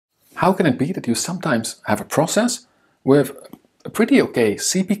how can it be that you sometimes have a process with a pretty okay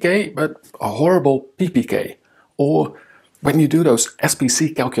CPK, but a horrible PPK? Or when you do those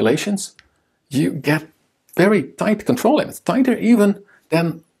SPC calculations, you get very tight control limits, tighter even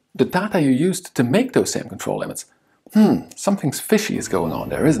than the data you used to make those same control limits. Something fishy is going on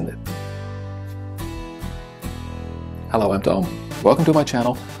there, isn't it? Hello, I'm Tom. Welcome to my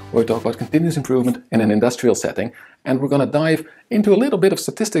channel, where we talk about continuous improvement in an industrial setting, and we're going to dive into a little bit of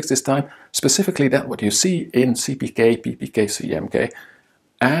statistics this time, specifically that what you see in CPK, PPK, CMK,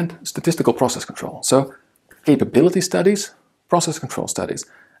 and statistical process control. So capability studies, process control studies,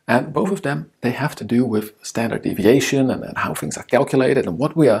 and both of them, they have to do with standard deviation and how things are calculated and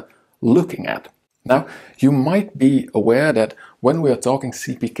what we are looking at. Now, you might be aware that when we are talking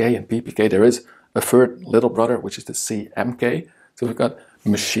CPK and PPK, there is a third little brother, which is the CMK. So we've got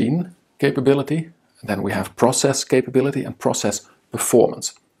machine capability, and then we have process capability and process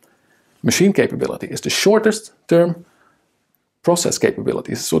performance. Machine capability is the shortest term, process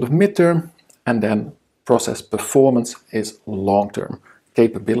capability is sort of midterm, and then process performance is long-term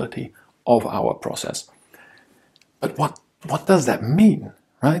capability of our process. But what does that mean,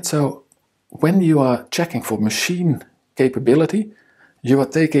 right? So when you are checking for machine capability, you are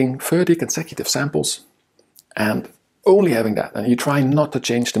taking 30 consecutive samples and only having that, and you try not to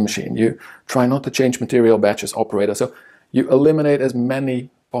change the machine. You try not to change material, batches, operator. So you eliminate as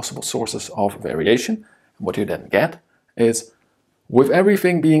many possible sources of variation. And what you then get is, with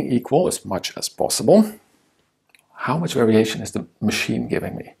everything being equal as much as possible, how much variation is the machine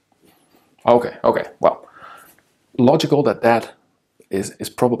giving me? Okay, well, logical that is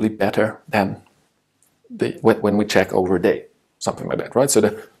probably better than when we check over a day, something like that, right? So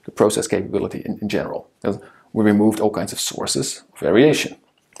the process capability in general. We removed all kinds of sources of variation.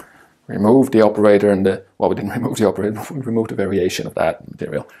 We removed the operator and we didn't remove the operator, we removed the variation of that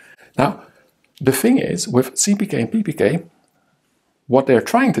material. Now, the thing is, with CPK and PPK, what they're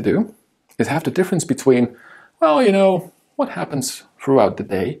trying to do is have the difference between, well, you know, what happens throughout the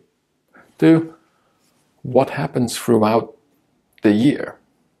day to what happens throughout the year,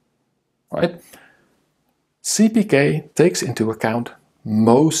 right? CPK takes into account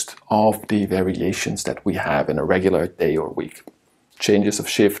most of the variations that we have in a regular day or week. Changes of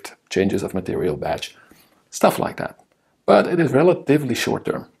shift, changes of material batch, stuff like that. But it is relatively short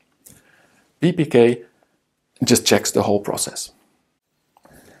term. PPK just checks the whole process.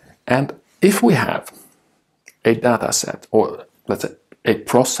 And if we have a data set, or let's say a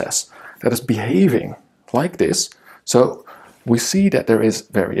process that is behaving like this, so we see that there is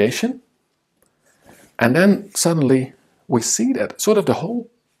variation, and then suddenly we see that sort of the whole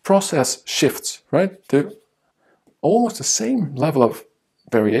process shifts, right, to almost the same level of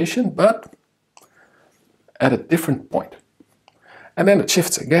variation, but at a different point. And then it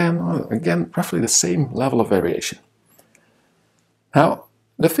shifts again, roughly the same level of variation. Now,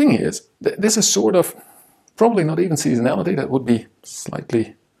 the thing is, this is sort of probably not even seasonality. That would be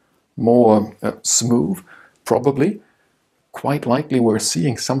slightly more smooth, probably. Quite likely we're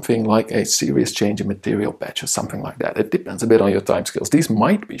seeing something like a serious change in material batch or something like that. It depends a bit on your time scales. These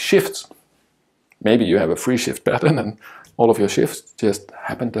might be shifts. Maybe you have a free shift pattern and all of your shifts just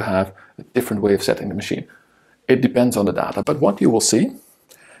happen to have a different way of setting the machine. It depends on the data. But what you will see,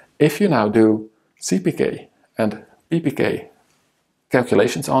 if you now do CPK and PPK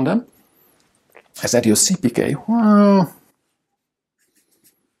calculations on them, is that your CPK, well,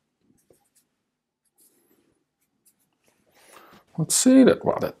 let's see,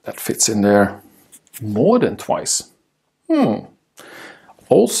 that fits in there more than twice.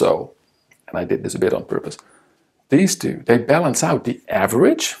 Also, and I did this a bit on purpose, these two, they balance out the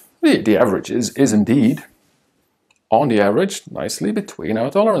average. The average is indeed, on the average, nicely between our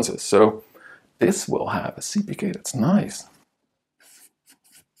tolerances. So this will have a CPK that's nice.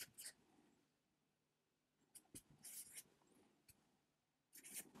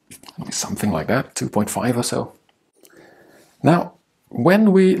 Maybe something like that, 2.5 or so. Now,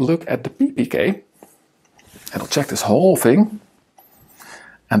 when we look at the PPK, I'll check this whole thing.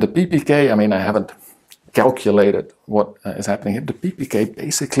 And the PPK, I mean, I haven't calculated what is happening here. The PPK,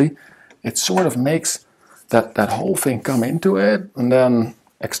 basically, it sort of makes that whole thing come into it and then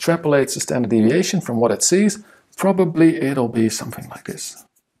extrapolates the standard deviation from what it sees. Probably it'll be something like this.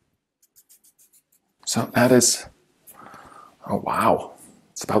 So that is, oh wow,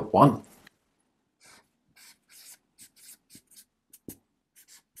 it's about 1.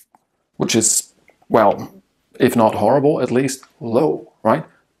 Which is, well, if not horrible, at least low, right?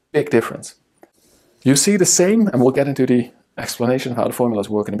 Big difference. You see the same, and we'll get into the explanation of how the formulas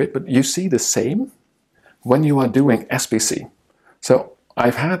work in a bit, but you see the same when you are doing SPC. So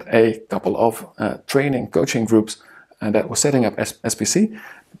I've had a couple of coaching groups that were setting up SPC.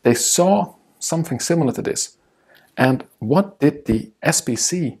 They saw something similar to this. And what did the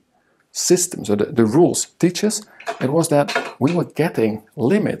SPC systems or the rules teach us? It was that we were getting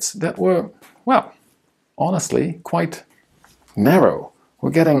limits that were, well, honestly, quite narrow. We're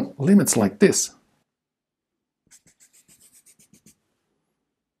getting limits like this.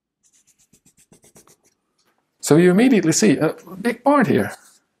 So you immediately see a big part here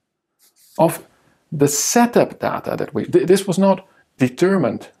of the setup data that this was not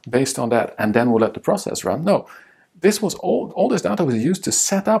determined based on that and then we'll let the process run. No, this was all this data was used to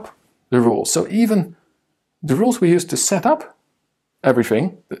set up the rules. So even the rules we used to set up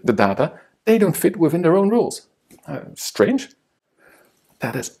everything, the data, they don't fit within their own rules. Strange.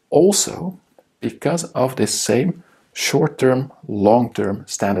 That is also because of this same short-term, long-term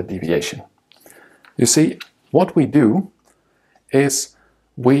standard deviation. You see, what we do is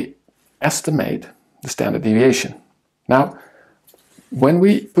we estimate the standard deviation. Now, when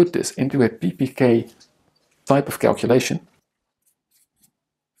we put this into a PPK type of calculation,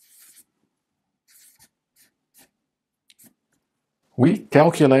 we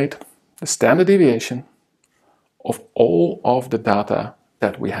calculate the standard deviation of all of the data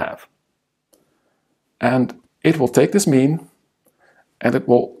that we have. And it will take this mean and it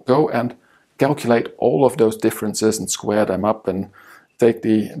will go and calculate all of those differences and square them up and take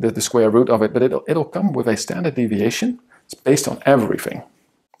the square root of it, but it'll come with a standard deviation. It's based on everything.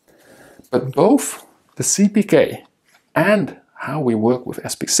 But both the CPK and how we work with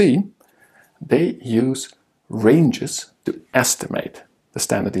SPC, they use ranges to estimate the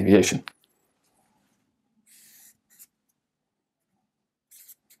standard deviation.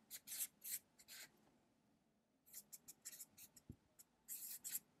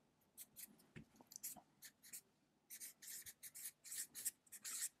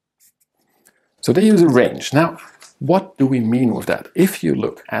 So they use a range. Now, what do we mean with that? If you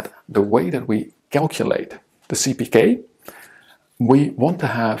look at the way that we calculate the CPK, we want to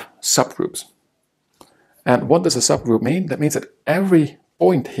have subgroups. And what does a subgroup mean? That means that every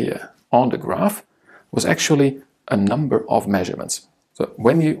point here on the graph was actually a number of measurements. So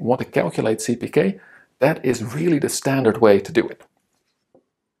when you want to calculate CPK, that is really the standard way to do it.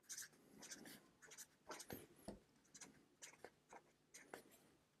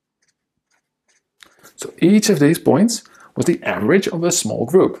 So each of these points was the average of a small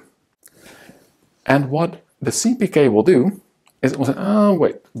group. And what the CPK will do is it will say, oh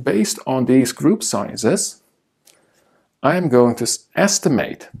wait, based on these group sizes, I am going to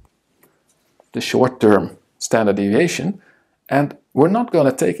estimate the short-term standard deviation, and we're not going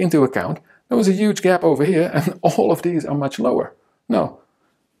to take into account there was a huge gap over here and all of these are much lower. No,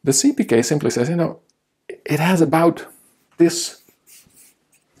 the CPK simply says, you know, it has about this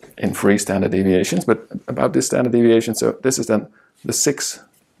in 3 standard deviations, but about this standard deviation. So this is then the 6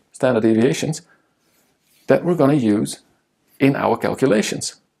 standard deviations that we're going to use in our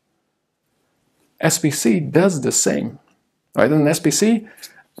calculations. SPC does the same. Right? In SPC,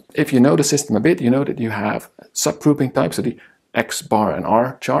 if you know the system a bit, you know that you have subgrouping types, so the X bar and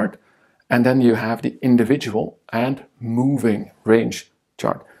R chart, and then you have the individual and moving range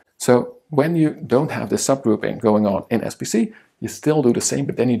chart. So when you don't have the subgrouping going on in SPC, you still do the same,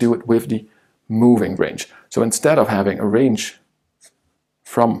 but then you do it with the moving range. So instead of having a range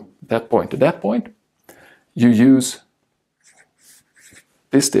from that point to that point, you use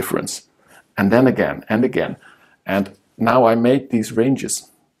this difference, and then again and again. And now I made these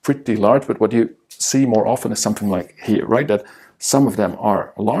ranges pretty large, but what you see more often is something like here, right? That some of them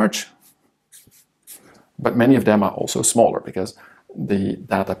are large, but many of them are also smaller because the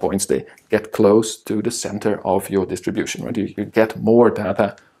data points, they get close to the center of your distribution, right? You get more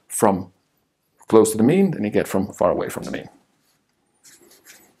data from close to the mean than you get from far away from the mean.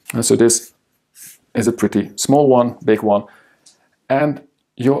 And so this is a pretty small one, big one, and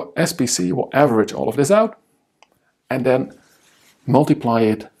your SPC will average all of this out and then multiply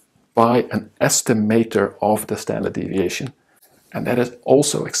it by an estimator of the standard deviation. And that is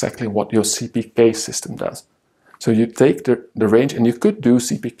also exactly what your CPK system does. So you take the range, and you could do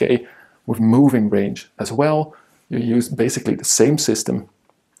CPK with moving range as well. You use basically the same system.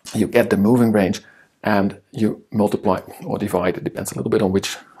 You get the moving range and you multiply or divide, it depends a little bit on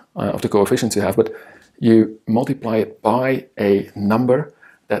which of the coefficients you have, but you multiply it by a number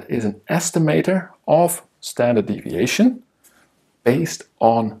that is an estimator of standard deviation based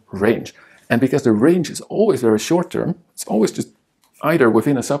on range. And because the range is always very short term, it's always just either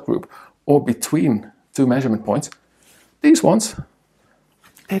within a subgroup or between 2 measurement points, these ones,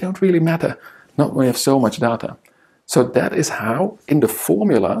 they don't really matter, not when you have so much data. So that is how, in the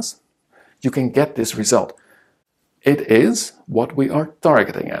formulas, you can get this result. It is what we are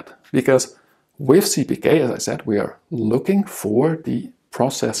targeting at, because with CPK, as I said, we are looking for the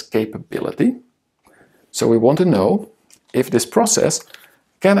process capability. So we want to know if this process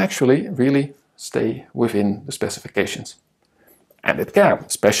can actually really stay within the specifications. And it can,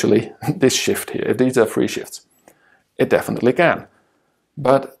 especially this shift here. If these are free shifts, it definitely can.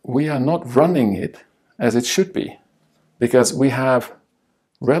 But we are not running it as it should be, because we have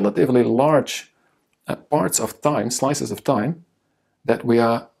relatively large parts of time, slices of time, that we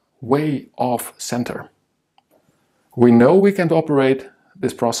are way off center. We know we can operate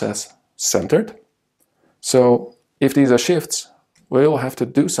this process centered. So if these are shifts, we'll have to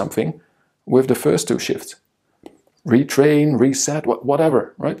do something with the first two shifts. Retrain, reset,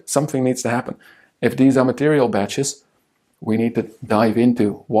 whatever, right? Something needs to happen. If these are material batches, we need to dive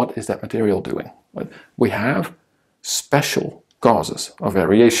into what is that material doing. Right? We have special causes of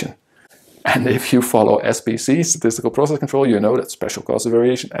variation. And if you follow SPC, statistical process control, you know that special cause of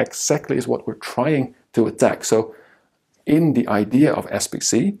variation exactly is what we're trying to attack. So in the idea of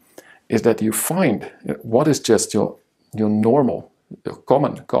SPC is that you find what is just your normal, your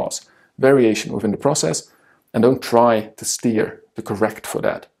common cause variation within the process, and don't try to steer, to correct for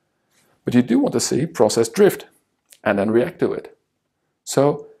that. But you do want to see process drift and then react to it.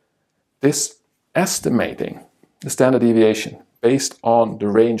 So this estimating the standard deviation based on the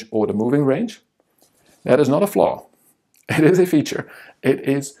range or the moving range, that is not a flaw. It is a feature. It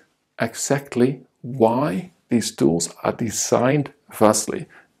is exactly why these tools are designed thusly.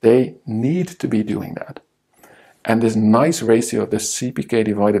 They need to be doing that. And this nice ratio of the CPK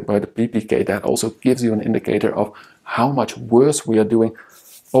divided by the PPK, that also gives you an indicator of how much worse we are doing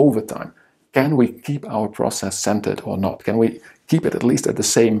over time. Can we keep our process centered or not? Can we keep it at least at the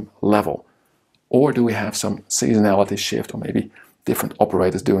same level? Or do we have some seasonality shift, or maybe different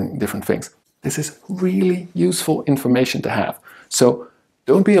operators doing different things? This is really useful information to have. So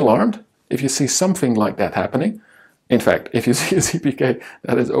don't be alarmed if you see something like that happening. In fact, if you see a CPK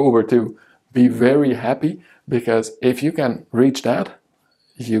that is over 2, be very happy, because if you can reach that,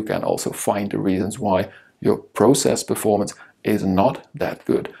 you can also find the reasons why your process performance is not that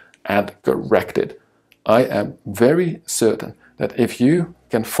good and correct it. I am very certain that if you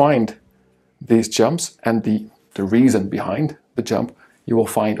can find these jumps and the reason behind the jump, you will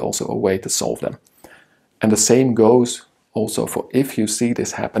find also a way to solve them. And the same goes also for if you see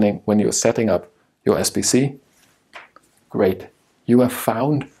this happening when you're setting up your SPC. Great. You have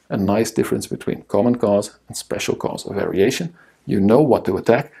found a nice difference between common cause and special cause of variation. You know what to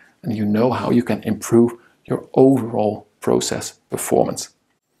attack, and you know how you can improve your overall process performance.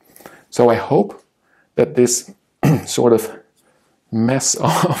 So I hope that this sort of mess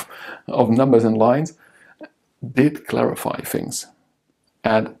of numbers and lines did clarify things.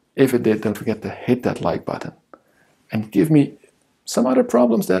 And if it did, don't forget to hit that like button and give me some other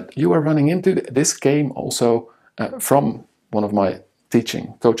problems that you are running into. This came also from one of my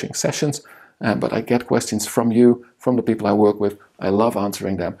coaching sessions, but I get questions from you, from the people I work with. I love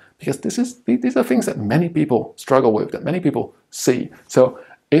answering them, because these are things that many people struggle with, that many people see. So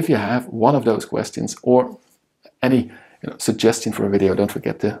if you have one of those questions or any suggestion for a video, don't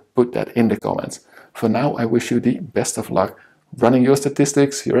forget to put that in the comments. For now, I wish you the best of luck running your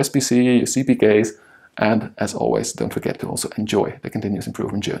statistics, your SPC, your CPKs, and as always, don't forget to also enjoy the continuous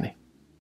improvement journey.